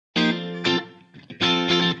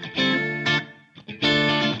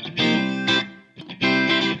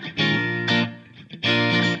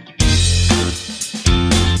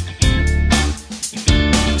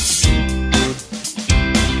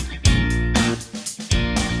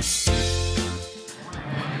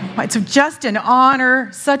It's just an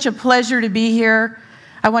honor, such a pleasure to be here.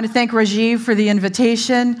 I want to thank Rajiv for the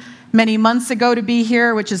invitation many months ago to be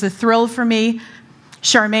here, which is a thrill for me.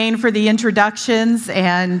 Charmaine for the introductions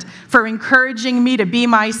and for encouraging me to be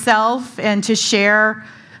myself and to share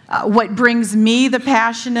what brings me the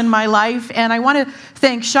passion in my life. And I want to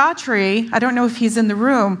thank Shatri, I don't know if he's in the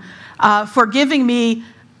room, for giving me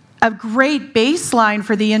a great baseline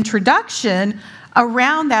for the introduction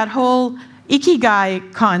around that whole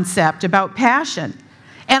Ikigai concept about passion.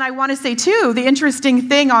 And I want to say, too, the interesting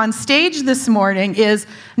thing on stage this morning is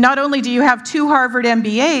not only do you have 2 Harvard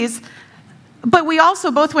MBAs, but we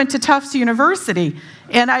also both went to Tufts University.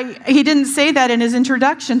 And he didn't say that in his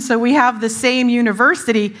introduction, so we have the same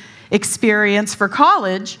university experience for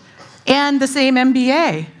college and the same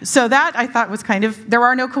MBA. So that, I thought, was kind of, there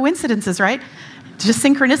are no coincidences, right? Just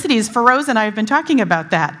synchronicities. Feroz and I have been talking about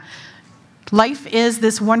that. Life is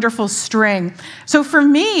this wonderful string. So for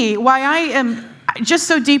me, why I am just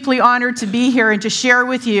so deeply honored to be here and to share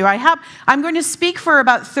with you, I'm going to speak for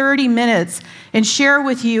about 30 minutes and share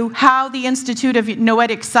with you how the Institute of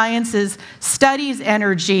Noetic Sciences studies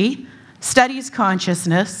energy, studies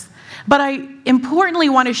consciousness, but I importantly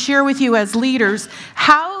want to share with you as leaders,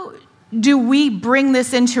 how do we bring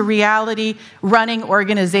this into reality running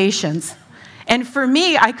organizations? And for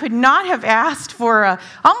me, I could not have asked for a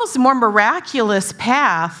almost more miraculous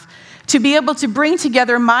path to be able to bring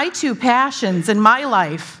together my 2 passions in my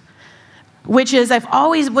life, which is I've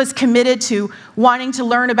always was committed to wanting to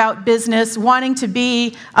learn about business, wanting to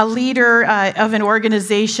be a leader of an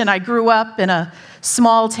organization. I grew up in a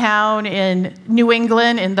small town in New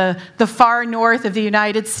England in the far north of the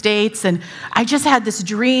United States, and I just had this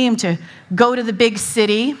dream to go to the big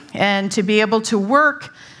city and to be able to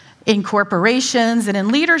work in corporations and in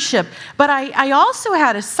leadership. But I also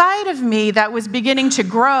had a side of me that was beginning to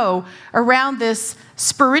grow around this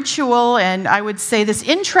spiritual and I would say this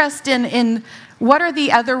interest in what are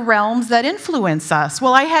the other realms that influence us.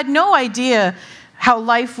 Well, I had no idea how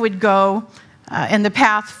life would go and the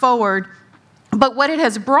path forward. But what it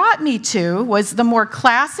has brought me to was the more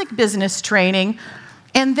classic business training.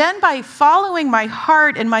 And then by following my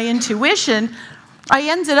heart and my intuition, I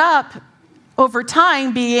ended up over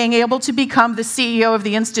time being able to become the CEO of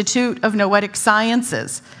the Institute of Noetic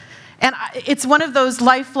Sciences. And it's one of those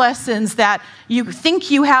life lessons that you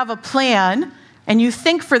think you have a plan, and you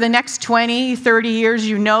think for the next 20, 30 years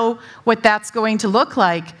you know what that's going to look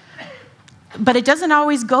like. But it doesn't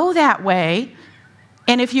always go that way.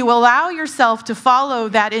 And if you allow yourself to follow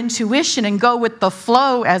that intuition and go with the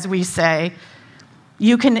flow, as we say,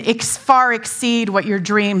 you can far exceed what your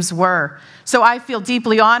dreams were. So I feel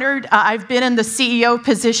deeply honored. I've been in the CEO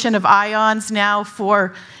position of IONS now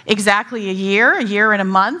for exactly a year and a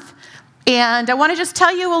month. And I want to just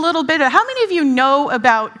tell you a little bit of, how many of you know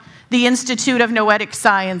about the Institute of Noetic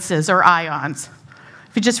Sciences, or IONS?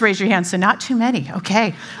 If you just raise your hand, so not too many,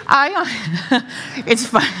 okay. It's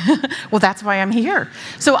fun. Well, that's why I'm here.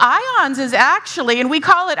 So IONS is actually, and we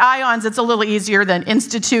call it IONS, it's a little easier than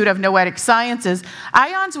Institute of Noetic Sciences.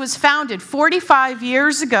 IONS was founded 45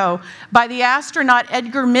 years ago by the astronaut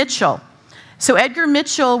Edgar Mitchell. So Edgar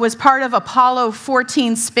Mitchell was part of Apollo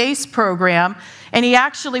 14 space program, and he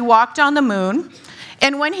actually walked on the moon.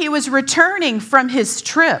 And when he was returning from his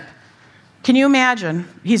trip, can you imagine?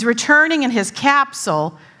 He's returning in his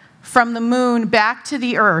capsule from the moon back to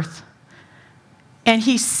the Earth, and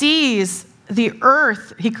he sees the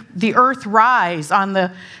Earth rise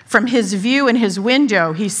from his view in his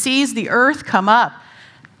window. He sees the Earth come up,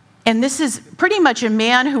 and this is pretty much a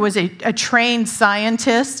man who was a trained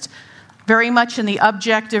scientist, very much in the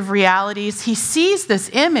objective realities. He sees this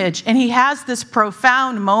image, and he has this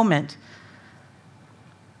profound moment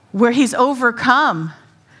where he's overcome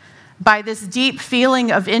by this deep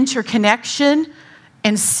feeling of interconnection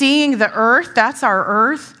and seeing the Earth, that's our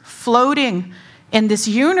Earth, floating in this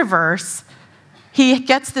universe. He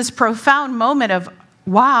gets this profound moment of,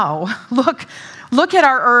 wow, look at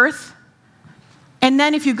our Earth. And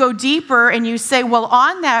then if you go deeper and you say, well,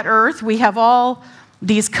 on that Earth, we have all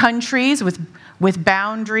these countries with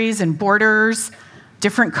boundaries and borders,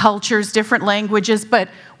 different cultures, different languages, but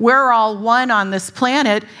we're all one on this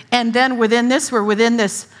planet. And then within this, we're within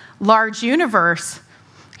this large universe.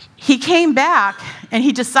 He came back and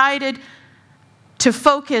he decided to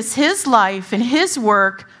focus his life and his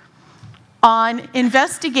work on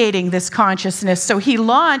investigating this consciousness. So he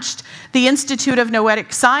launched the Institute of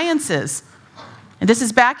Noetic Sciences. And this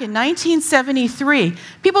is back in 1973.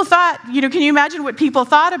 People thought, can you imagine what people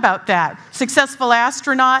thought about that? Successful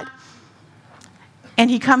astronaut.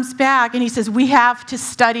 And he comes back and he says, we have to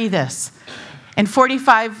study this. And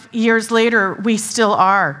 45 years later, we still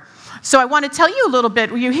are. So I want to tell you a little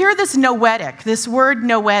bit. You hear this noetic, this word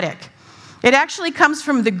noetic. It actually comes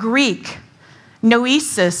from the Greek,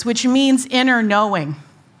 noesis, which means inner knowing.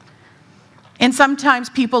 And sometimes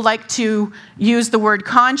people like to use the word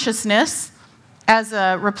consciousness as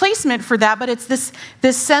a replacement for that, but it's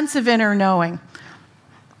this sense of inner knowing.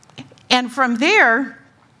 And from there,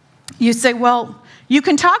 you say, well, you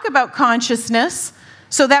can talk about consciousness.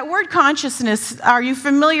 So that word consciousness, are you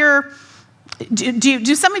familiar?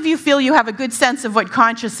 Do some of you feel you have a good sense of what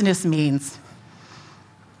consciousness means?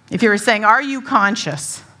 If you were saying, are you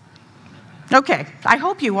conscious? Okay, I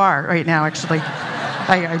hope you are right now, actually.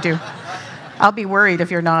 I do. I'll be worried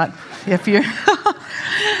if you're not.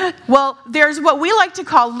 Well, there's what we like to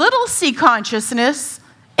call little c consciousness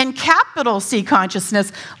and capital C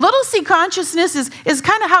consciousness. Little c consciousness is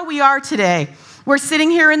kind of how we are today. We're sitting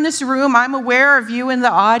here in this room. I'm aware of you in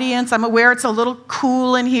the audience. I'm aware it's a little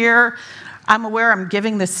cool in here. I'm aware I'm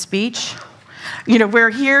giving this speech. You know, we're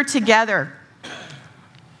here together.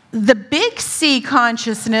 The big C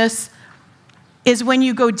consciousness is when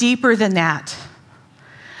you go deeper than that.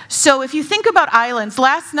 So if you think about islands,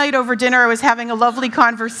 last night over dinner I was having a lovely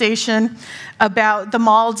conversation about the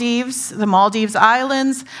Maldives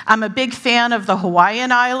Islands. I'm a big fan of the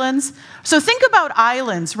Hawaiian Islands. So think about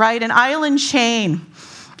islands, right? An island chain.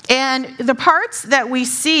 And the parts that we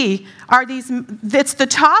see are it's the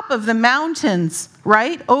top of the mountains,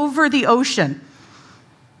 right? Over the ocean.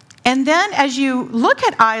 And then as you look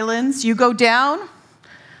at islands, you go down.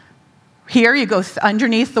 Here you go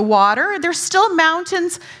underneath the water. There's still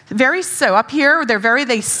mountains, so up here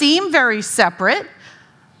they seem very separate.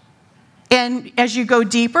 And as you go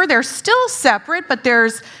deeper, they're still separate, but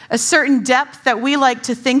there's a certain depth that we like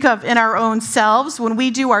to think of in our own selves when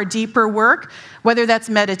we do our deeper work, whether that's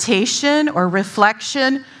meditation or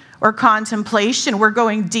reflection or contemplation. We're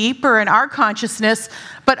going deeper in our consciousness,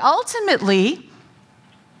 but ultimately,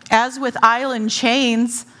 as with island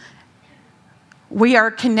chains, we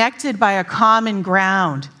are connected by a common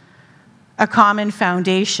ground, a common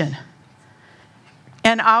foundation.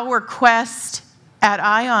 And our quest at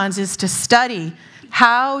IONS is to study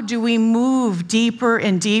how do we move deeper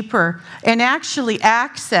and deeper and actually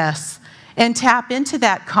access and tap into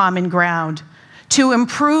that common ground to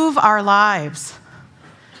improve our lives.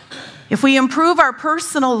 If we improve our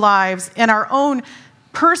personal lives and our own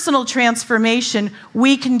personal transformation,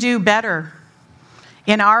 we can do better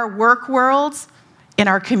in our work worlds, in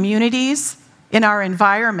our communities, in our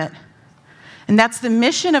environment. And that's the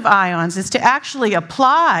mission of IONS, is to actually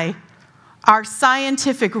apply our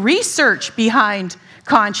scientific research behind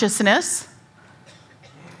consciousness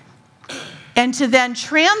and to then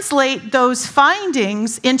translate those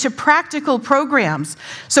findings into practical programs.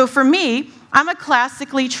 So for me, I'm a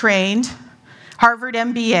classically trained Harvard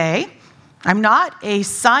MBA. I'm not a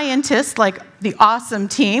scientist like the awesome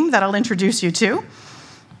team that I'll introduce you to.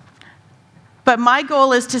 But my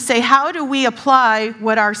goal is to say, how do we apply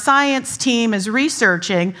what our science team is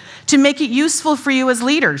researching to make it useful for you as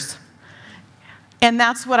leaders? And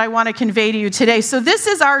that's what I want to convey to you today. So this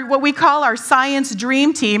is what we call our science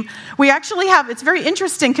dream team. We actually have, it's very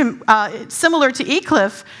interesting, similar to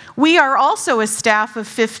Iclif, we are also a staff of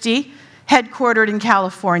 50, headquartered in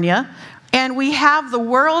California. And we have the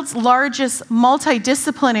world's largest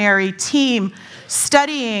multidisciplinary team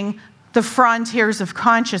studying the frontiers of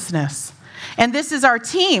consciousness. And this is our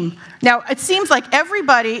team. Now, it seems like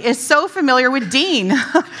everybody is so familiar with Dean.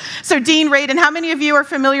 So Dean Radin, how many of you are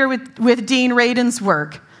familiar with Dean Radin's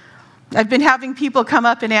work? I've been having people come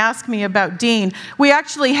up and ask me about Dean. We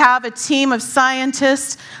actually have a team of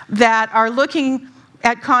scientists that are looking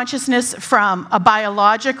at consciousness from a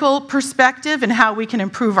biological perspective and how we can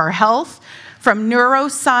improve our health, from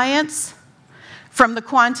neuroscience, from the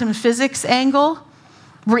quantum physics angle.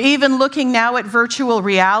 We're even looking now at virtual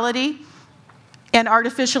reality and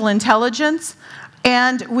artificial intelligence,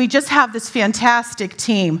 and we just have this fantastic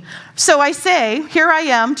team. So I say, here I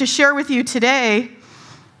am to share with you today,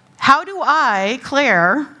 how do I,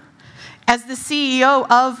 Claire, as the CEO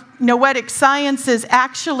of Noetic Sciences,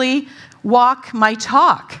 actually walk my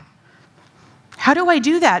talk? How do I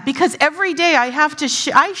do that? Because every day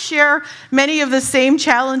I share many of the same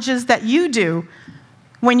challenges that you do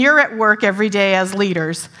when you're at work every day as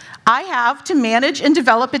leaders. I have to manage and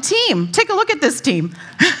develop a team. Take a look at this team.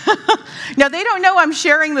 Now, they don't know I'm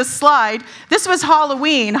sharing this slide. This was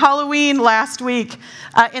Halloween last week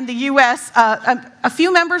in the US. A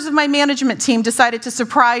few members of my management team decided to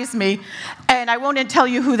surprise me, and I won't tell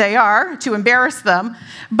you who they are to embarrass them,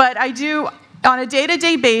 but I do on a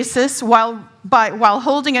day-to-day basis while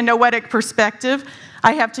holding a noetic perspective.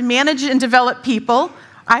 I have to manage and develop people.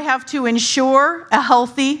 I have to ensure a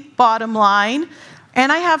healthy bottom line.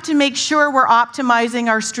 And I have to make sure we're optimizing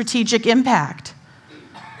our strategic impact.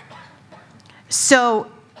 So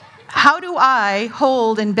how do I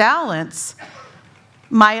hold and balance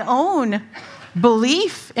my own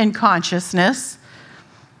belief in consciousness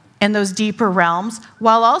and those deeper realms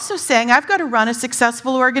while also saying I've got to run a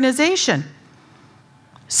successful organization?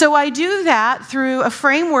 So I do that through a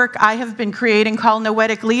framework I have been creating called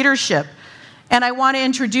Noetic Leadership. And I want to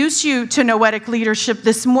introduce you to Noetic Leadership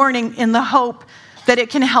this morning in the hope that it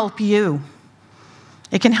can help you.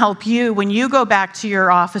 It can help you when you go back to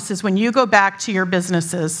your offices, when you go back to your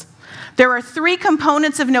businesses. There are 3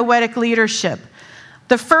 components of Noetic Leadership.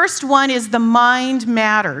 The first one is the mind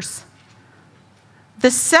matters.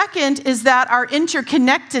 The second is that our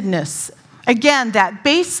interconnectedness, again, that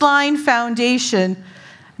baseline foundation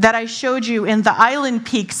that I showed you in the Island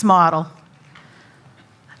Peaks model,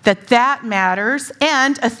 that matters.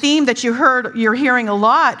 And a theme that you're hearing a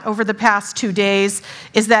lot over the past 2 days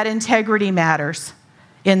is that integrity matters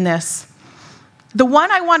in this. The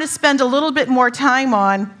one I want to spend a little bit more time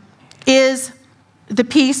on is the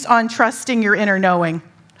piece on trusting your inner knowing.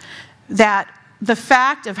 That the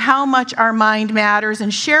fact of how much our mind matters,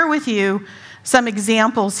 and share with you some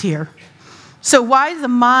examples here. So why does the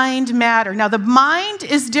mind matter? Now the mind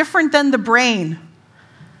is different than the brain.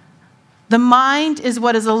 The mind is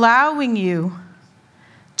what is allowing you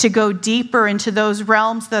to go deeper into those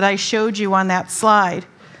realms that I showed you on that slide.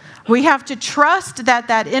 We have to trust that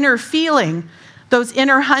that inner feeling, those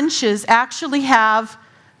inner hunches actually have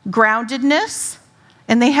groundedness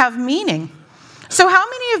and they have meaning. So how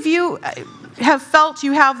many of you have felt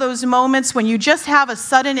you have those moments when you just have a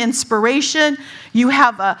sudden inspiration, you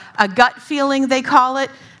have a gut feeling, they call it?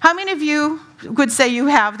 How many of you would say you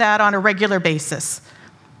have that on a regular basis?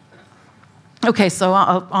 Okay, so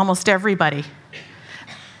almost everybody.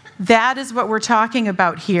 That is what we're talking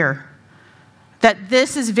about here. That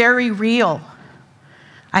this is very real.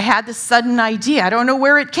 I had this sudden idea. I don't know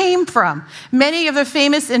where it came from. Many of the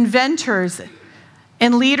famous inventors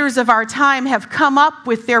and leaders of our time have come up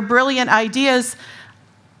with their brilliant ideas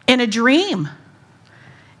in a dream.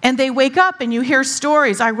 And they wake up and you hear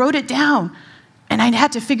stories. I wrote it down and I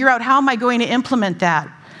had to figure out how am I going to implement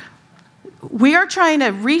that. We are trying to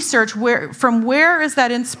research from where is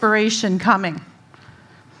that inspiration coming.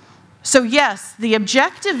 So yes, the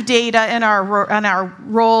objective data in our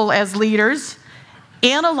role as leaders,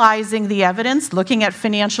 analyzing the evidence, looking at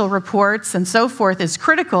financial reports and so forth is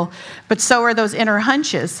critical, but so are those inner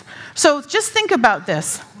hunches. So just think about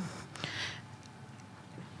this.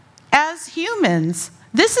 As humans,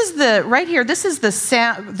 this is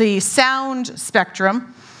the sound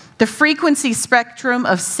spectrum, the frequency spectrum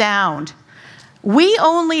of sound. We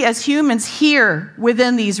only, as humans, hear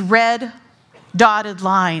within these red dotted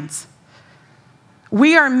lines.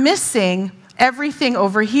 We are missing everything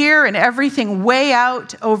over here and everything way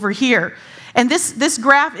out over here. And this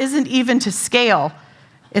graph isn't even to scale.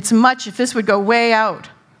 It's much if this would go way out.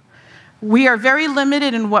 We are very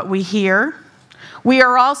limited in what we hear. We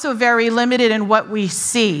are also very limited in what we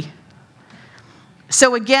see.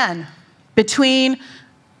 So again, between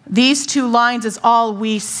these 2 lines is all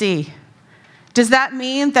we see. Does that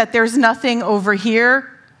mean that there's nothing over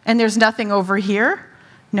here and there's nothing over here?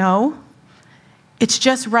 No. It's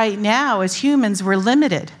just right now, as humans, we're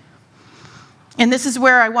limited. And this is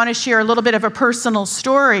where I want to share a little bit of a personal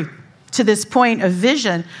story to this point of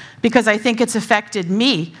vision, because I think it's affected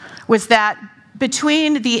me, was that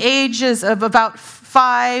between the ages of about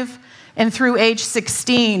 5 and through age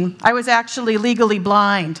 16, I was actually legally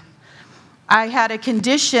blind. I had a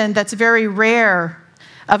condition that's very rare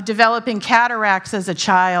of developing cataracts as a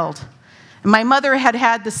child. My mother had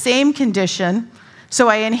had the same condition, so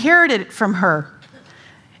I inherited it from her.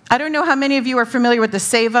 I don't know how many of you are familiar with the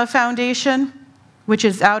SEVA Foundation, which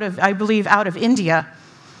is I believe out of India,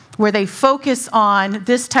 where they focus on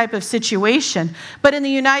this type of situation. But in the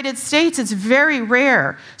United States, it's very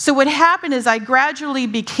rare. So what happened is I gradually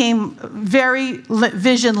became very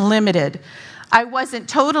vision limited. I wasn't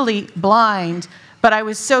totally blind, but I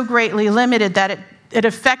was so greatly limited that it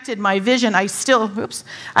affected my vision. I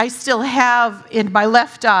still have in my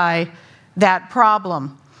left eye that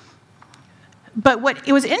problem. But what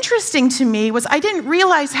it was interesting to me was I didn't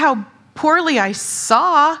realize how poorly I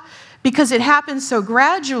saw because it happened so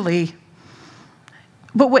gradually.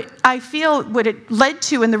 But what it led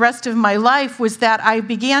to in the rest of my life was that I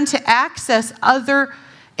began to access other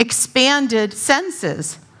expanded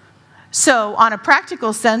senses. So on a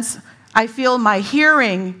practical sense, I feel my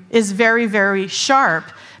hearing is very, very sharp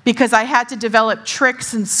because I had to develop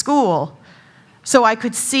tricks in school so I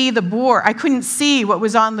could see the board. I couldn't see what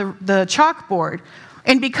was on the chalkboard.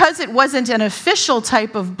 And because it wasn't an official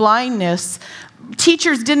type of blindness,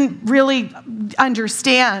 teachers didn't really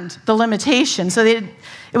understand the limitation. So it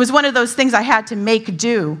was one of those things I had to make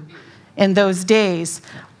do in those days.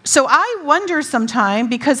 So I wonder sometime,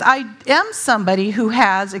 because I am somebody who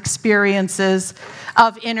has experiences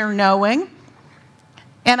of inner knowing,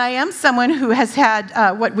 and I am someone who has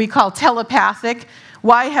had what we call telepathic.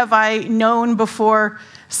 Why have I known before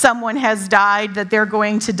someone has died that they're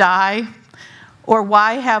going to die? Or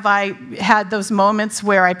why have I had those moments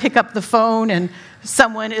where I pick up the phone and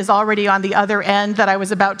someone is already on the other end that I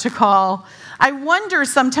was about to call? I wonder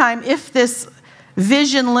sometime if this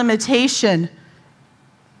vision limitation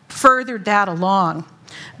furthered that along.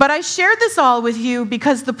 But I shared this all with you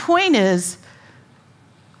because the point is,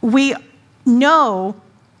 we know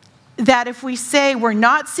that if we say we're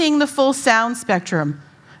not seeing the full sound spectrum,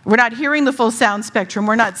 we're not hearing the full sound spectrum,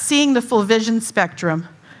 we're not seeing the full vision spectrum,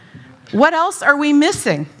 what else are we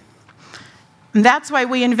missing? And that's why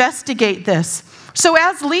we investigate this. So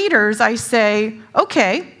as leaders, I say,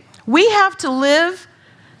 okay, we have to live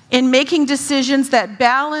in making decisions that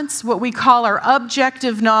balance what we call our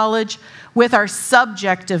objective knowledge with our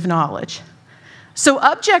subjective knowledge. So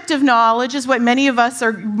objective knowledge is what many of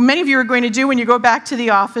you are going to do when you go back to the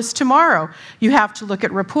office tomorrow. You have to look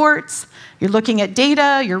at reports, you're looking at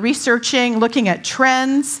data, you're researching, looking at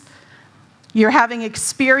trends, you're having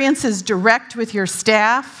experiences direct with your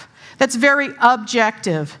staff. That's very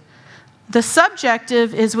objective. The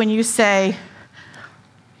subjective is when you say,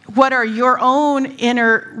 what are your own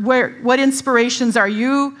what inspirations are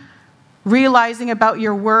you realizing about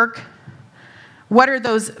your work? What are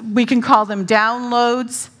those, we can call them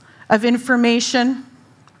downloads of information?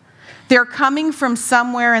 They're coming from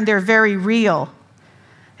somewhere and they're very real.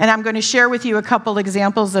 And I'm going to share with you a couple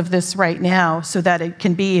examples of this right now so that it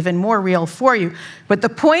can be even more real for you. But the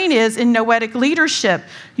point is, in Noetic leadership,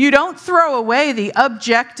 you don't throw away the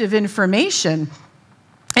objective information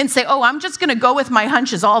and say, oh, I'm just going to go with my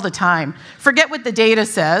hunches all the time. Forget what the data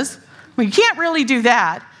says. Well, you can't really do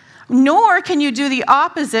that. Nor can you do the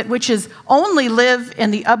opposite, which is only live in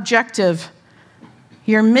the objective.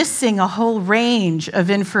 You're missing a whole range of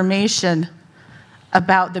information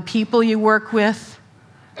about the people you work with,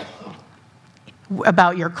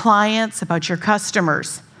 about your clients, about your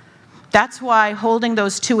customers. That's why holding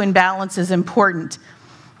those two in balance is important.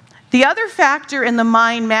 The other factor in the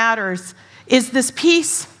mind matters is this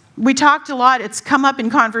piece. We talked a lot, it's come up in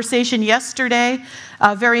conversation yesterday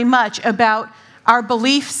very much about our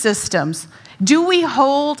belief systems. Do we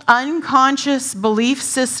hold unconscious belief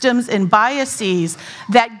systems and biases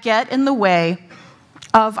that get in the way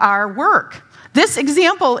of our work? This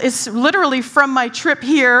example is literally from my trip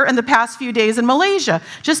here in the past few days in Malaysia,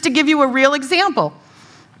 just to give you a real example.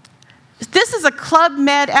 This is a Club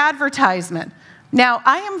Med advertisement. Now,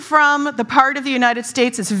 I am from the part of the United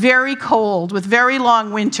States that's very cold with very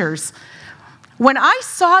long winters. When I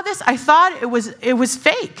saw this, I thought it was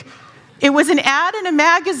fake. It was an ad in a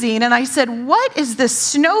magazine, and I said, what is this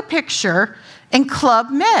snow picture in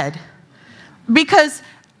Club Med? Because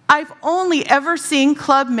I've only ever seen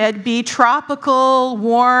Club Med be tropical,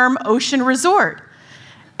 warm, ocean resort.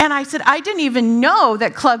 And I said, I didn't even know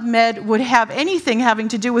that Club Med would have anything having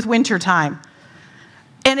to do with wintertime.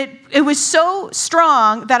 And it was so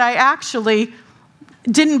strong that I actually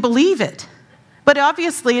didn't believe it. But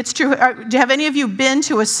obviously, it's true. Have any of you been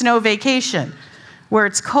to a snow vacation where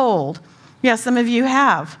it's cold? Yeah, some of you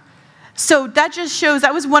have. So that just shows,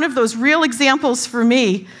 that was one of those real examples for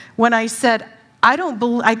me when I said,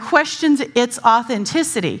 I questioned its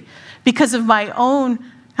authenticity because of my own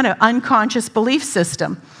kind of unconscious belief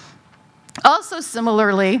system. Also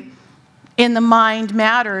similarly, in the mind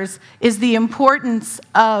matters is the importance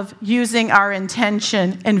of using our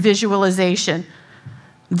intention and visualization.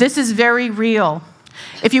 This is very real.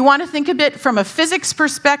 If you want to think of it from a physics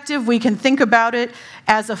perspective, we can think about it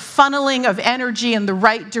as a funneling of energy in the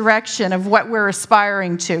right direction of what we're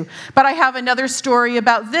aspiring to. But I have another story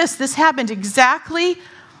about this. This happened exactly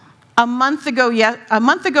a month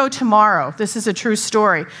ago tomorrow. This is a true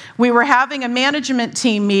story. We were having a management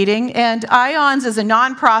team meeting, and IONS is a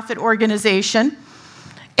nonprofit organization.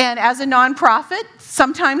 And as a nonprofit,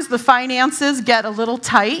 sometimes the finances get a little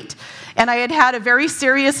tight. And I had a very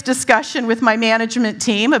serious discussion with my management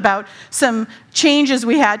team about some changes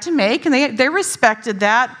we had to make, and they respected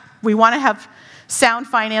that. We want to have sound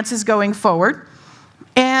finances going forward.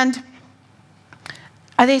 And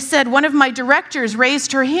they said, one of my directors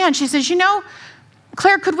raised her hand. She says, you know,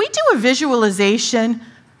 Claire, could we do a visualization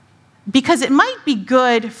because it might be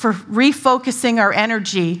good for refocusing our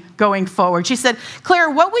energy going forward. She said, Claire,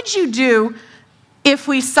 what would you do if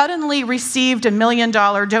we suddenly received $1 million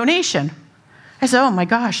donation? I said, oh my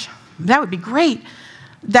gosh, that would be great.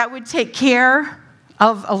 That would take care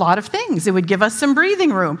of a lot of things. It would give us some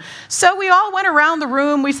breathing room. So we all went around the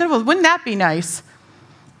room. We said, well, wouldn't that be nice?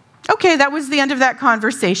 Okay, that was the end of that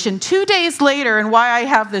conversation. 2 days later, and why I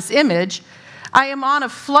have this image, I am on a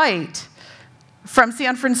flight from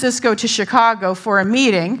San Francisco to Chicago for a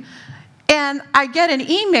meeting, and I get an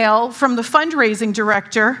email from the fundraising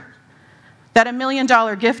director that $1 million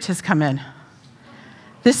gift has come in.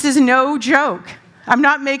 This is no joke. I'm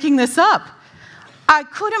not making this up. I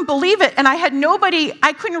couldn't believe it, and I had nobody,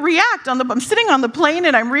 I couldn't react. I'm sitting on the plane,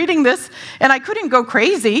 and I'm reading this, and I couldn't go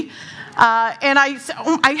crazy. And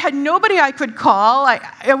I had nobody I could call.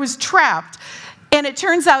 I was trapped. And it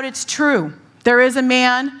turns out it's true. There is a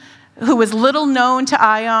man who was little known to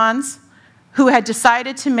IONS who had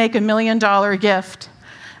decided to make $1 million gift.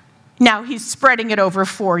 Now, he's spreading it over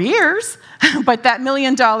 4 years, but that $1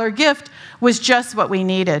 million gift was just what we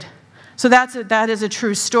needed. So that is a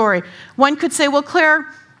true story. One could say, well, Claire,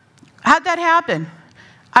 how'd that happen?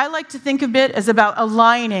 I like to think of it as about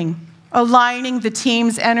aligning the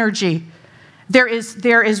team's energy. There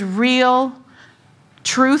is real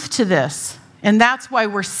truth to this, and that's why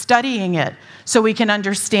we're studying it, so we can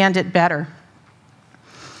understand it better.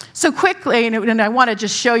 So quickly, and I want to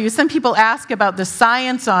just show you, some people ask about the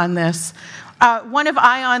science on this. One of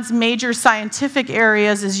ION's major scientific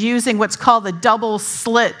areas is using what's called the double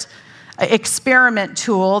slit experiment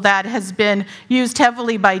tool that has been used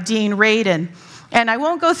heavily by Dean Radin. And I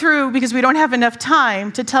won't go through, because we don't have enough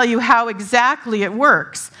time, to tell you how exactly it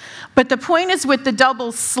works. But the point is, with the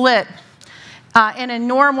double slit, in a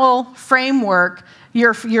normal framework,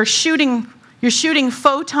 you're shooting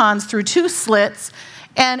photons through 2 slits,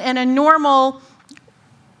 and in a normal,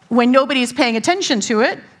 when nobody's paying attention to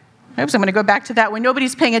it, oops, I'm going to go back to that, when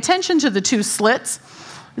nobody's paying attention to the 2 slits,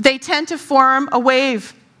 they tend to form a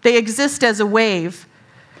wave. They exist as a wave.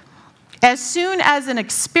 As soon as an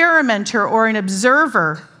experimenter or an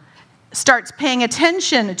observer starts paying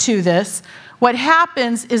attention to this, what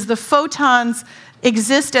happens is the photons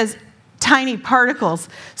exist as tiny particles.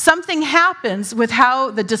 Something happens with how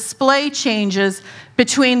the display changes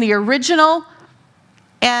between the original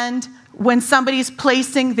and when somebody's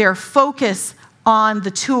placing their focus on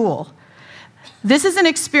the tool. This is an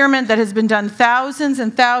experiment that has been done thousands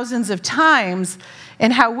and thousands of times,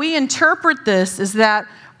 and how we interpret this is that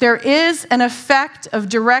there is an effect of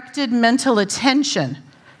directed mental attention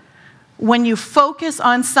when you focus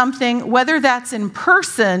on something, whether that's in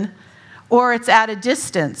person or it's at a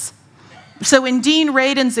distance. So in Dean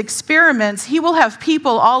Radin's experiments, he will have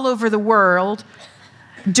people all over the world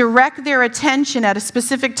direct their attention at a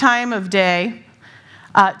specific time of day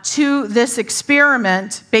to this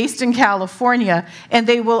experiment based in California, and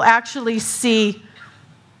they will actually see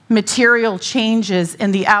material changes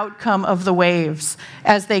in the outcome of the waves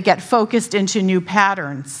as they get focused into new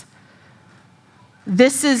patterns.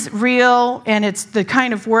 This is real, and it's the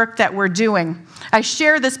kind of work that we're doing. I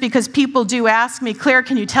share this because people do ask me, Claire,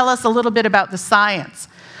 can you tell us a little bit about the science?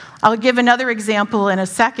 I'll give another example in a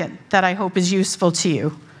second that I hope is useful to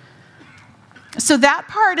you. So that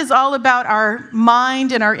part is all about our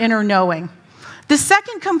mind and our inner knowing. The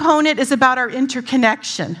second component is about our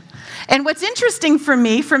interconnection. And what's interesting for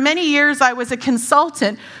me, for many years I was a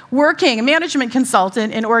consultant, a management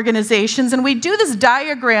consultant in organizations, and we do this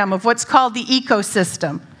diagram of what's called the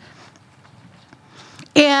ecosystem.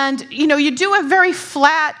 And you do a very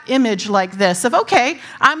flat image like this of, okay,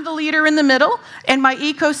 I'm the leader in the middle, and my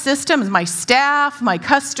ecosystem is my staff, my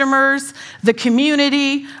customers, the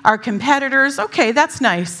community, our competitors. Okay, that's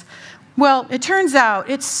nice. Well, it turns out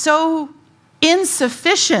it's so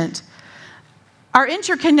insufficient. Our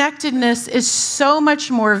interconnectedness is so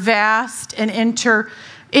much more vast and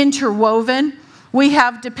interwoven. We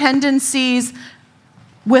have dependencies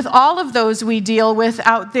with all of those we deal with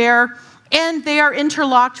out there, and they are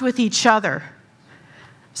interlocked with each other.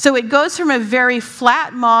 So it goes from a very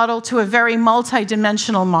flat model to a very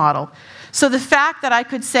multidimensional model. So the fact that I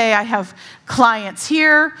could say I have clients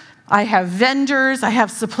here, I have vendors, I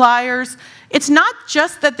have suppliers, it's not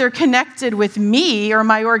just that they're connected with me or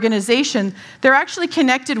my organization, they're actually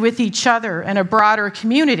connected with each other and a broader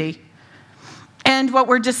community. And what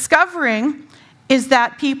we're discovering is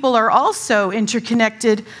that people are also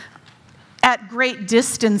interconnected at great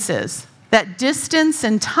distances. That distance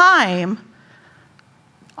and time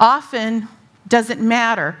often doesn't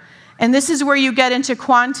matter. And this is where you get into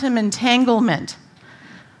quantum entanglement.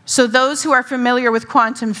 So those who are familiar with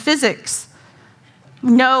quantum physics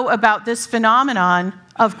know about this phenomenon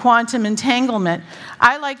of quantum entanglement.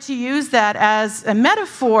 I like to use that as a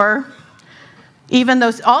metaphor, even though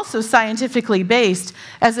it's also scientifically based,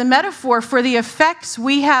 as a metaphor for the effects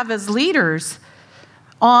we have as leaders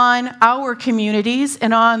on our communities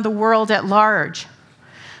and on the world at large.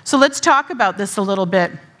 So let's talk about this a little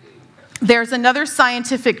bit. There's another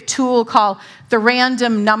scientific tool called the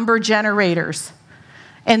random number generators.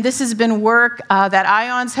 And this has been work that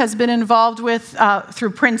IONS has been involved with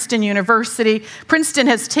through Princeton University. Princeton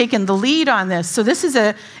has taken the lead on this. So this is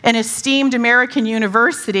an esteemed American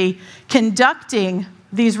university conducting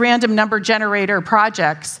these random number generator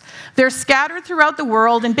projects. They're scattered throughout the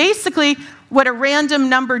world, and basically what a random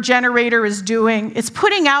number generator is doing is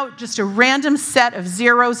putting out just a random set of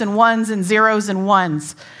zeros and ones and zeros and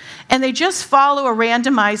ones. And they just follow a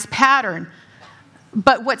randomized pattern.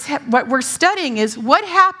 But what we're studying is what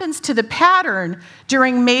happens to the pattern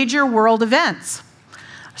during major world events.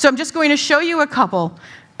 So I'm just going to show you a couple.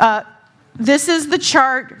 This is the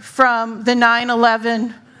chart from the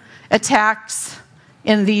 9/11 attacks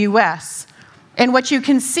in the US. And what you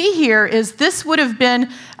can see here is this would have been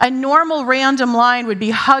a normal random line would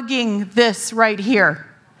be hugging this right here.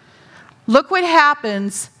 Look what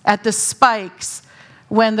happens at the spikes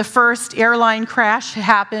when the first airline crash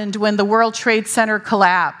happened, when the World Trade Center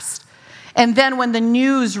collapsed. And then when the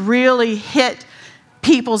news really hit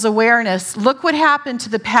people's awareness, look what happened to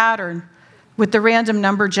the pattern with the random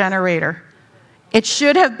number generator. It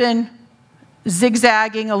should have been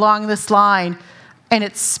zigzagging along this line, and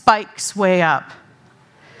it spikes way up.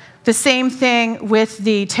 The same thing with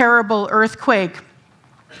the terrible earthquake.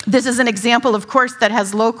 This is an example, of course, that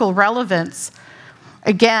has local relevance.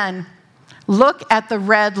 Again, look at the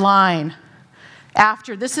red line.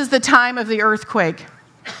 This is the time of the earthquake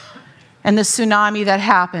and the tsunami that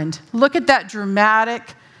happened. Look at that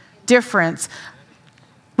dramatic difference.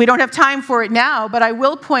 We don't have time for it now, but I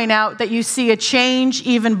will point out that you see a change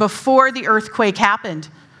even before the earthquake happened.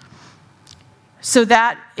 So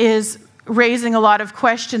that is raising a lot of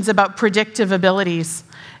questions about predictive abilities.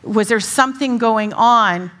 Was there something going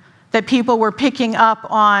on that people were picking up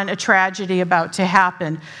on a tragedy about to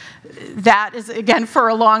happen? That is, again, for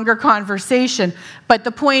a longer conversation. But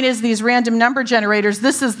the point is these random number generators,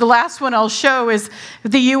 this is the last one I'll show, is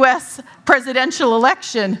the US presidential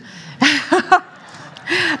election.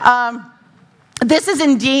 This is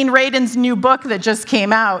in Dean Radin's new book that just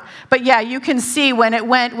came out. But yeah, you can see when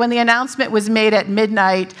the announcement was made at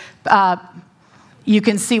midnight, you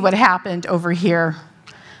can see what happened over here.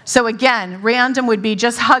 So again, random would be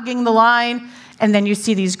just hugging the line, and then you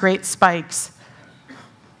see these great spikes.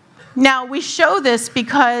 Now, we show this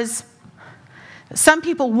because some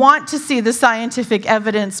people want to see the scientific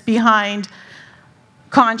evidence behind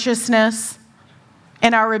consciousness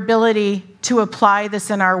and our ability to apply this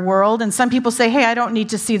in our world. And some people say, hey, I don't need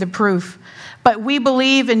to see the proof. But we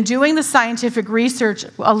believe in doing the scientific research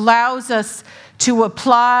allows us to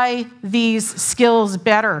apply these skills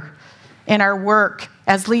better in our work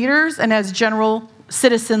as leaders and as general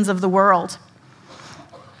citizens of the world.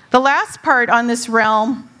 The last part on this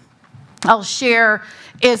realm I'll share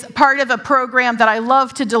is part of a program that I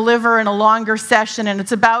love to deliver in a longer session, and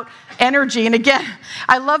it's about energy. And again,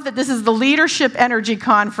 I love that this is the Leadership Energy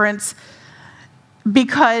Conference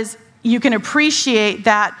because you can appreciate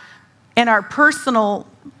that in our personal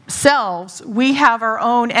selves, we have our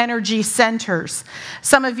own energy centers.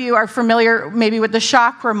 Some of you are familiar maybe with the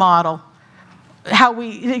chakra model,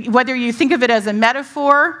 whether you think of it as a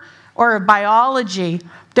metaphor or a biology,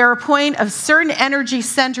 there are a point of certain energy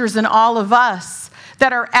centers in all of us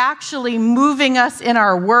that are actually moving us in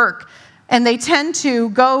our work. And they tend to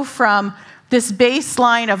go from this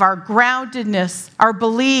baseline of our groundedness, our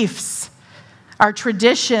beliefs, our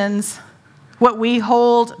traditions, what we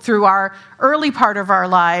hold through our early part of our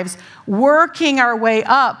lives, working our way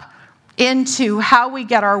up into how we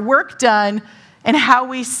get our work done and how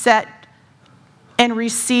we set and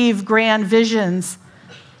receive grand visions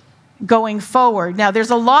going forward. Now, there's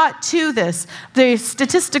a lot to this. The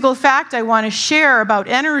statistical fact I want to share about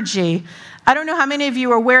energy, I don't know how many of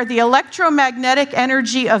you are aware, the electromagnetic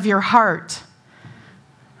energy of your heart.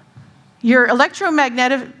 Your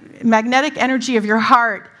electromagnetic energy of your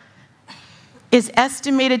heart is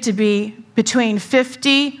estimated to be between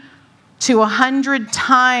 50 to 100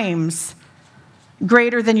 times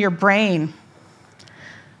greater than your brain.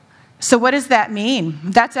 So what does that mean?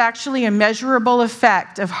 That's actually a measurable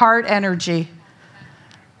effect of heart energy.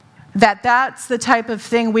 That's the type of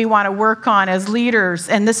thing we want to work on as leaders.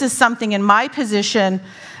 And this is something in my position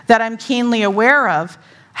that I'm keenly aware of.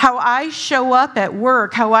 How I show up at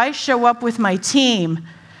work, how I show up with my team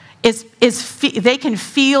they can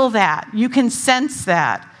feel that. You can sense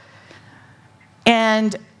that.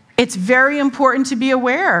 And it's very important to be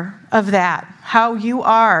aware of that, how you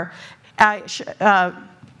are.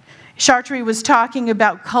 Chartres was talking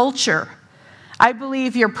about culture. I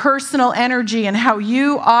believe your personal energy and how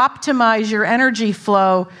you optimize your energy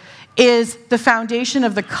flow is the foundation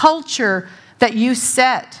of the culture that you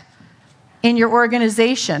set in your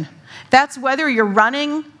organization. That's whether you're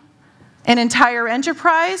running an entire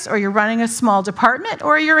enterprise or you're running a small department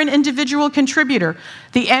or you're an individual contributor.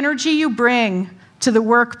 The energy you bring to the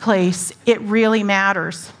workplace, it really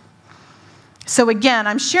matters. So again,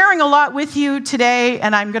 I'm sharing a lot with you today,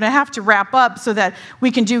 and I'm going to have to wrap up so that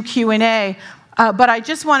we can do Q&A. But I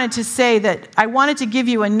just wanted to say that I wanted to give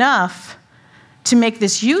you enough to make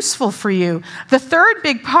this useful for you. The third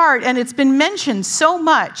big part, and it's been mentioned so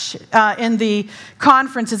much in the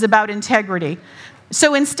conference, is about integrity.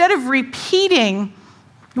 So instead of repeating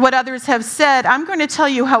what others have said, I'm going to tell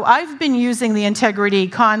you how I've been using the integrity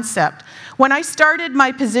concept. When I started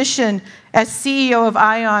my position as CEO of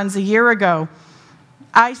IONS a year ago,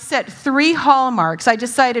 I set 3 hallmarks. I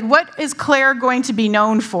decided, what is Claire going to be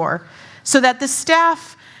known for, so that the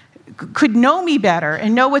staff could know me better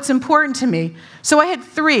and know what's important to me. So I had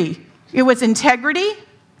 3. It was integrity,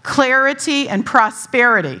 clarity, and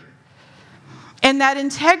prosperity. And that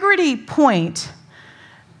integrity point,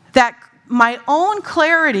 that my own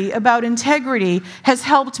clarity about integrity has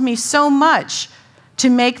helped me so much to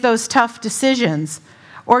make those tough decisions,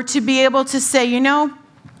 or to be able to say, you know,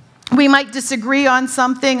 we might disagree on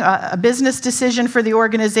something, a business decision for the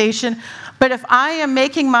organization, but if I am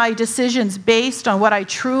making my decisions based on what I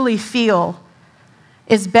truly feel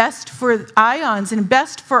is best for IONS and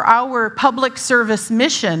best for our public service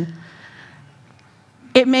mission,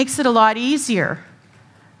 it makes it a lot easier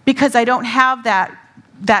because I don't have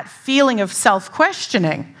that feeling of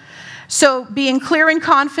self-questioning. So being clear and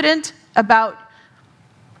confident about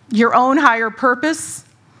your own higher purpose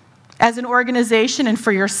as an organization and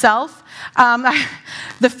for yourself.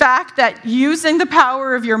 The fact that using the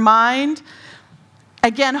power of your mind,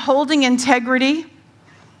 again, holding integrity,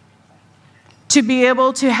 to be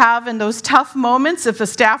able to have in those tough moments, if a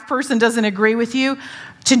staff person doesn't agree with you,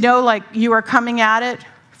 to know like you are coming at it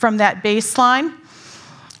from that baseline.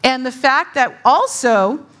 And the fact that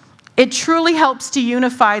also it truly helps to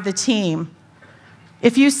unify the team.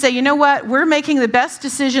 If you say, you know what, we're making the best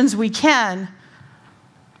decisions we can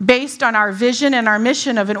based on our vision and our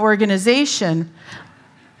mission of an organization,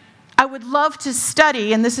 I would love to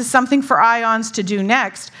study, and this is something for IONS to do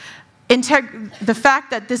next, the fact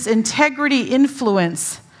that this integrity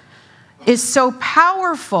influence is so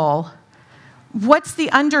powerful. What's the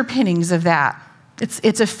underpinnings of that?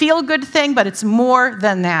 It's a feel-good thing, but it's more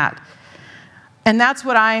than that. And that's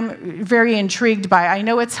what I'm very intrigued by. I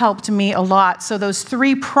know it's helped me a lot. So those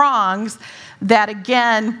 3 prongs that,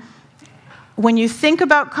 again, when you think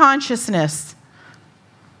about consciousness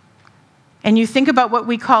and you think about what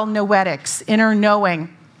we call noetics, inner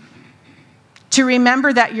knowing, to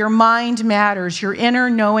remember that your mind matters, your inner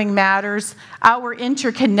knowing matters, our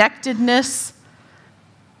interconnectedness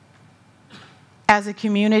as a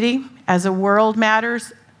community, as a world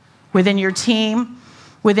matters, within your team,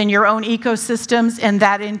 within your own ecosystems, and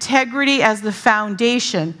that integrity as the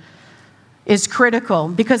foundation is critical.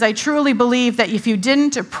 Because I truly believe that if you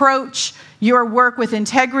didn't approach your work with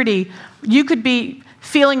integrity, you could be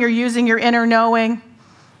feeling you're using your inner knowing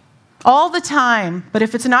all the time, but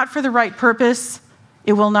if it's not for the right purpose,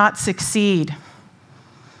 it will not succeed.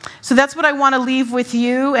 So that's what I want to leave with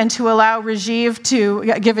you, and to allow Rajiv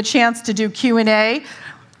to give a chance to do Q&A.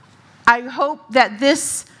 I hope that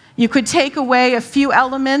you could take away a few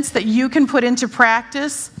elements that you can put into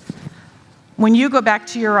practice when you go back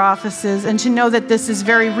to your offices, and to know that this is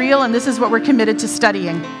very real and this is what we're committed to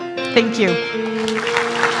studying. Thank you.